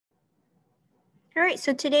All right,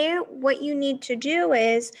 so today what you need to do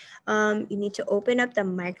is you need to open up the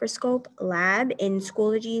Microscope Lab in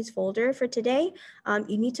Schoology's folder for today.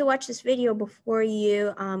 You need to watch this video before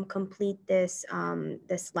you complete this,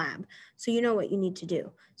 this lab, so you know what you need to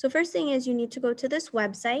do. So first thing is you need to go to this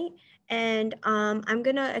website, and I'm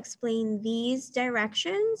gonna explain these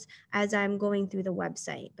directions as I'm going through the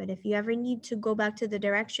website. But if you ever need to go back to the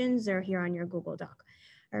directions, they're here on your Google Doc.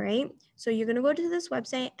 All right, so you're gonna go to this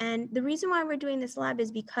website, and the reason why we're doing this lab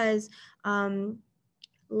is because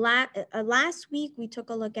last week we took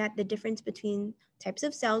a look at the difference between types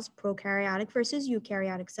of cells, prokaryotic versus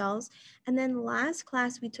eukaryotic cells. And then last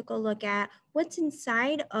class we took a look at what's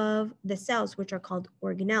inside of the cells, which are called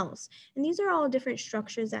organelles. And these are all different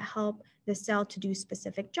structures that help the cell to do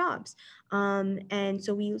specific jobs. And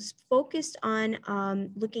so we focused on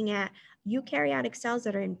looking at eukaryotic cells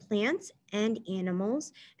that are in plants and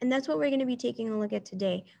animals. And that's what we're going to be taking a look at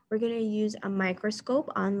today. We're going to use a microscope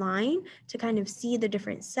online to kind of see the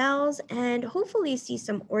different cells and hopefully see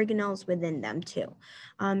some organelles within them too.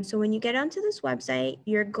 So when you get onto this website,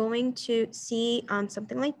 you're going to see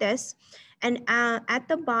something like this. And at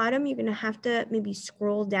the bottom, you're going to have to maybe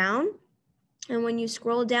scroll down. And when you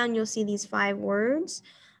scroll down, you'll see these 5 words.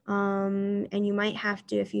 And you might have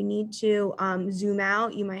to, if you need to zoom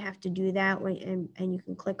out, you might have to do that and you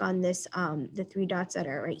can click on this, the 3 dots that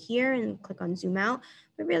are right here and click on zoom out,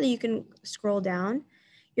 but really you can scroll down.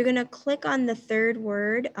 You're gonna click on the 3rd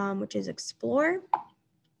word, which is explore.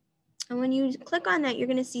 And when you click on that, you're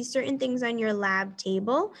gonna see certain things on your lab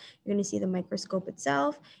table. You're gonna see the microscope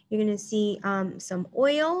itself. You're gonna see some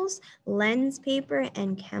oils, lens paper,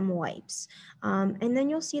 and chem wipes. And then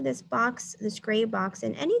you'll see this box, this gray box,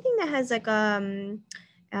 and anything that has like a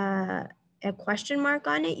question mark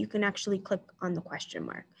on it, you can actually click on the question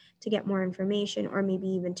mark to get more information or maybe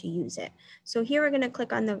even to use it. So here we're gonna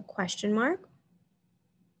click on the question mark.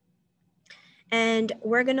 And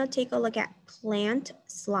we're gonna take a look at plant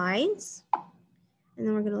slides, and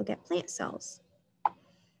then we're gonna look at plant cells.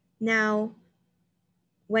 Now,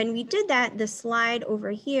 when we did that, the slide over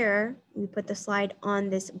here, we put the slide on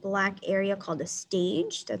this black area called a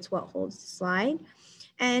stage. That's what holds the slide.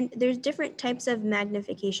 And there's different types of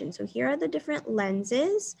magnification. So here are the different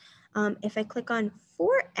lenses. If I click on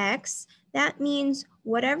 4x, that means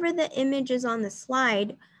whatever the image is on the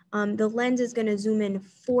slide, the lens is gonna zoom in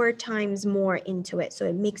 4 times more into it. So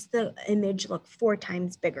it makes the image look 4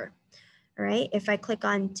 times bigger, all right? If I click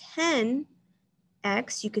on 10x,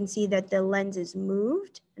 you can see that the lens is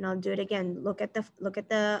moved, and I'll do it again. Look at the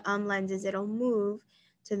lenses, it'll move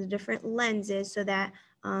to the different lenses so that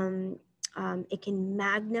it can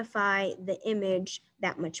magnify the image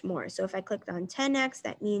that much more. So if I clicked on 10x,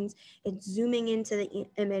 that means it's zooming into the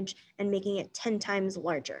image and making it 10 times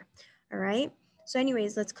larger, all right? So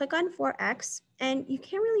anyways, let's click on 4x, and you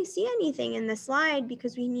can't really see anything in the slide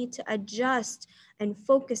because we need to adjust and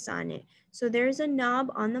focus on it. So there's a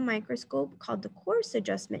knob on the microscope called the coarse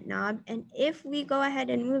adjustment knob. And if we go ahead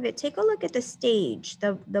and move it, take a look at the stage,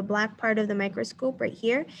 the black part of the microscope right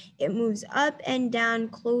here. It moves up and down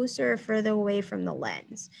closer or further away from the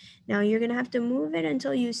lens. Now you're gonna have to move it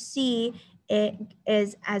until you see it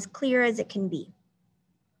is as clear as it can be.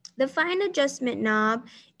 The fine adjustment knob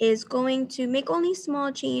is going to make only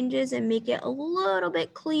small changes and make it a little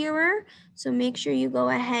bit clearer. So make sure you go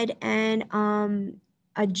ahead and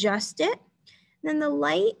adjust it. Then the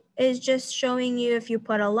light is just showing you if you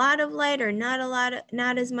put a lot of light or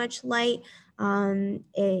not as much light.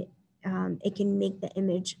 It can make the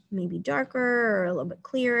image maybe darker or a little bit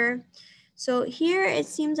clearer. So here it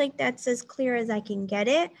seems like that's as clear as I can get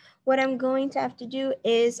it. What I'm going to have to do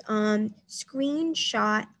is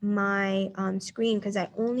screenshot my screen because I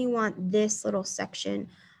only want this little section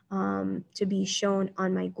to be shown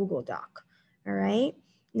on my Google Doc, all right?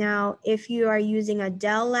 Now, if you are using a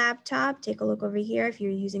Dell laptop, take a look over here. If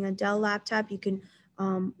you're using a Dell laptop, you can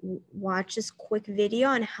watch this quick video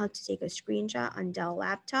on how to take a screenshot on Dell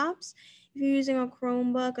laptops. If you're using a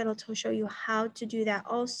Chromebook, it'll show you how to do that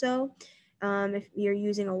also. If you're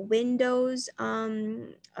using a Windows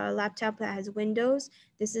a laptop that has Windows,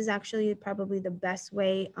 this is actually probably the best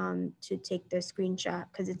way to take the screenshot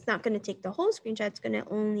because it's not going to take the whole screenshot. It's going to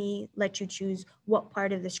only let you choose what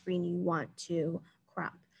part of the screen you want to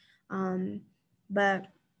crop. But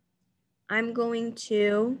I'm going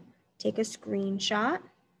to take a screenshot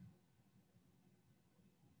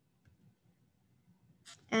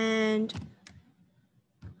and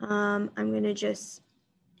I'm going to just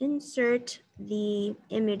insert the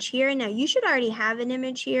image here. Now you should already have an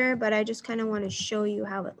image here, but I just kind of want to show you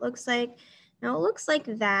how it looks like. Now it looks like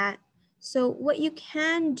that. So what you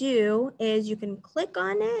can do is you can click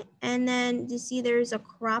on it, and then you see there's a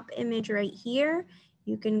crop image right here.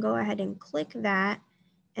 You can go ahead and click that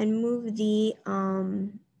and move the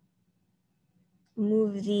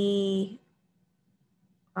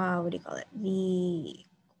what do you call it? The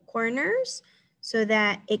corners, so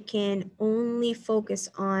that it can only focus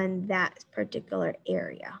on that particular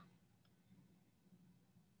area.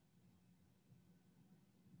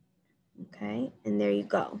 Okay, and there you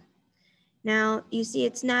go. Now you see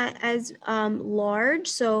it's not as large,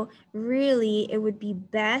 so really it would be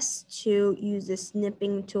best to use the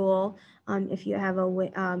snipping tool. If you have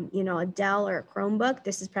a Dell or a Chromebook,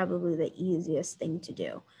 this is probably the easiest thing to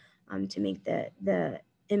do to make the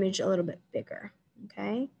image a little bit bigger.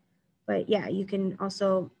 Okay, but yeah, you can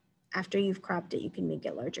also, after you've cropped it, you can make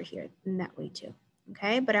it larger here in that way too.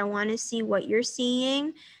 Okay, but I want to see what you're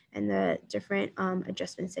seeing and the different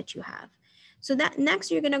adjustments that you have. So that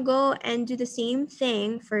next you're gonna go and do the same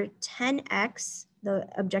thing for 10x, the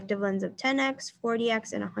objective lens of 10x,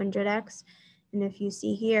 40x, and 100x. And if you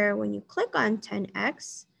see here, when you click on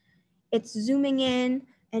 10x, it's zooming in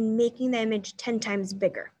and making the image 10 times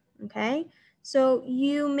bigger, okay? So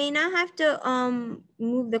you may not have to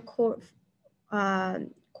move the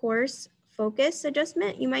coarse focus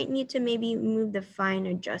adjustment. You might need to maybe move the fine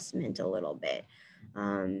adjustment a little bit.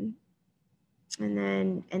 And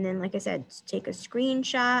then, like I said, take a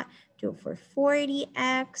screenshot, do it for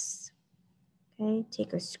 40x. Okay,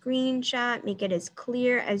 take a screenshot, make it as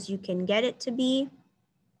clear as you can get it to be,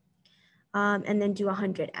 and then do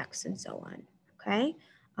 100x and so on. Okay.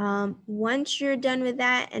 Once you're done with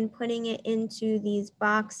that and putting it into these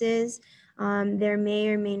boxes, there may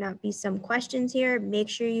or may not be some questions here. Make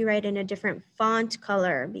sure you write in a different font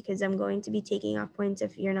color, because I'm going to be taking off points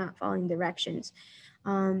if you're not following directions.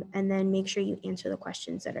 And then make sure you answer the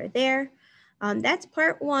questions that are there. That's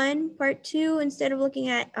part one. Part two, instead of looking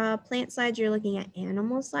at plant slides, you're looking at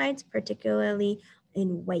animal slides, particularly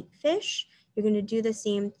in whitefish. You're going to do the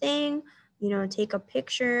same thing. Take a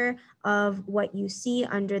picture of what you see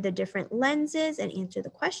under the different lenses and answer the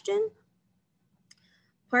question.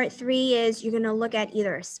 Part three is you're going to look at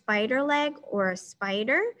either a spider leg or a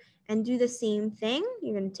spider and do the same thing.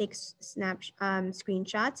 You're going to take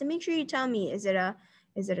screenshots and make sure you tell me, is it a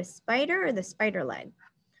spider or the spider leg?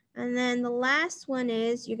 And then the last one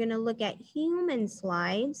is you're going to look at human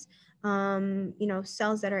slides,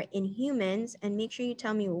 cells that are in humans, and make sure you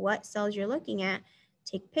tell me what cells you're looking at.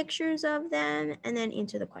 Take pictures of them and then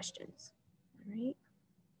answer the questions. All right.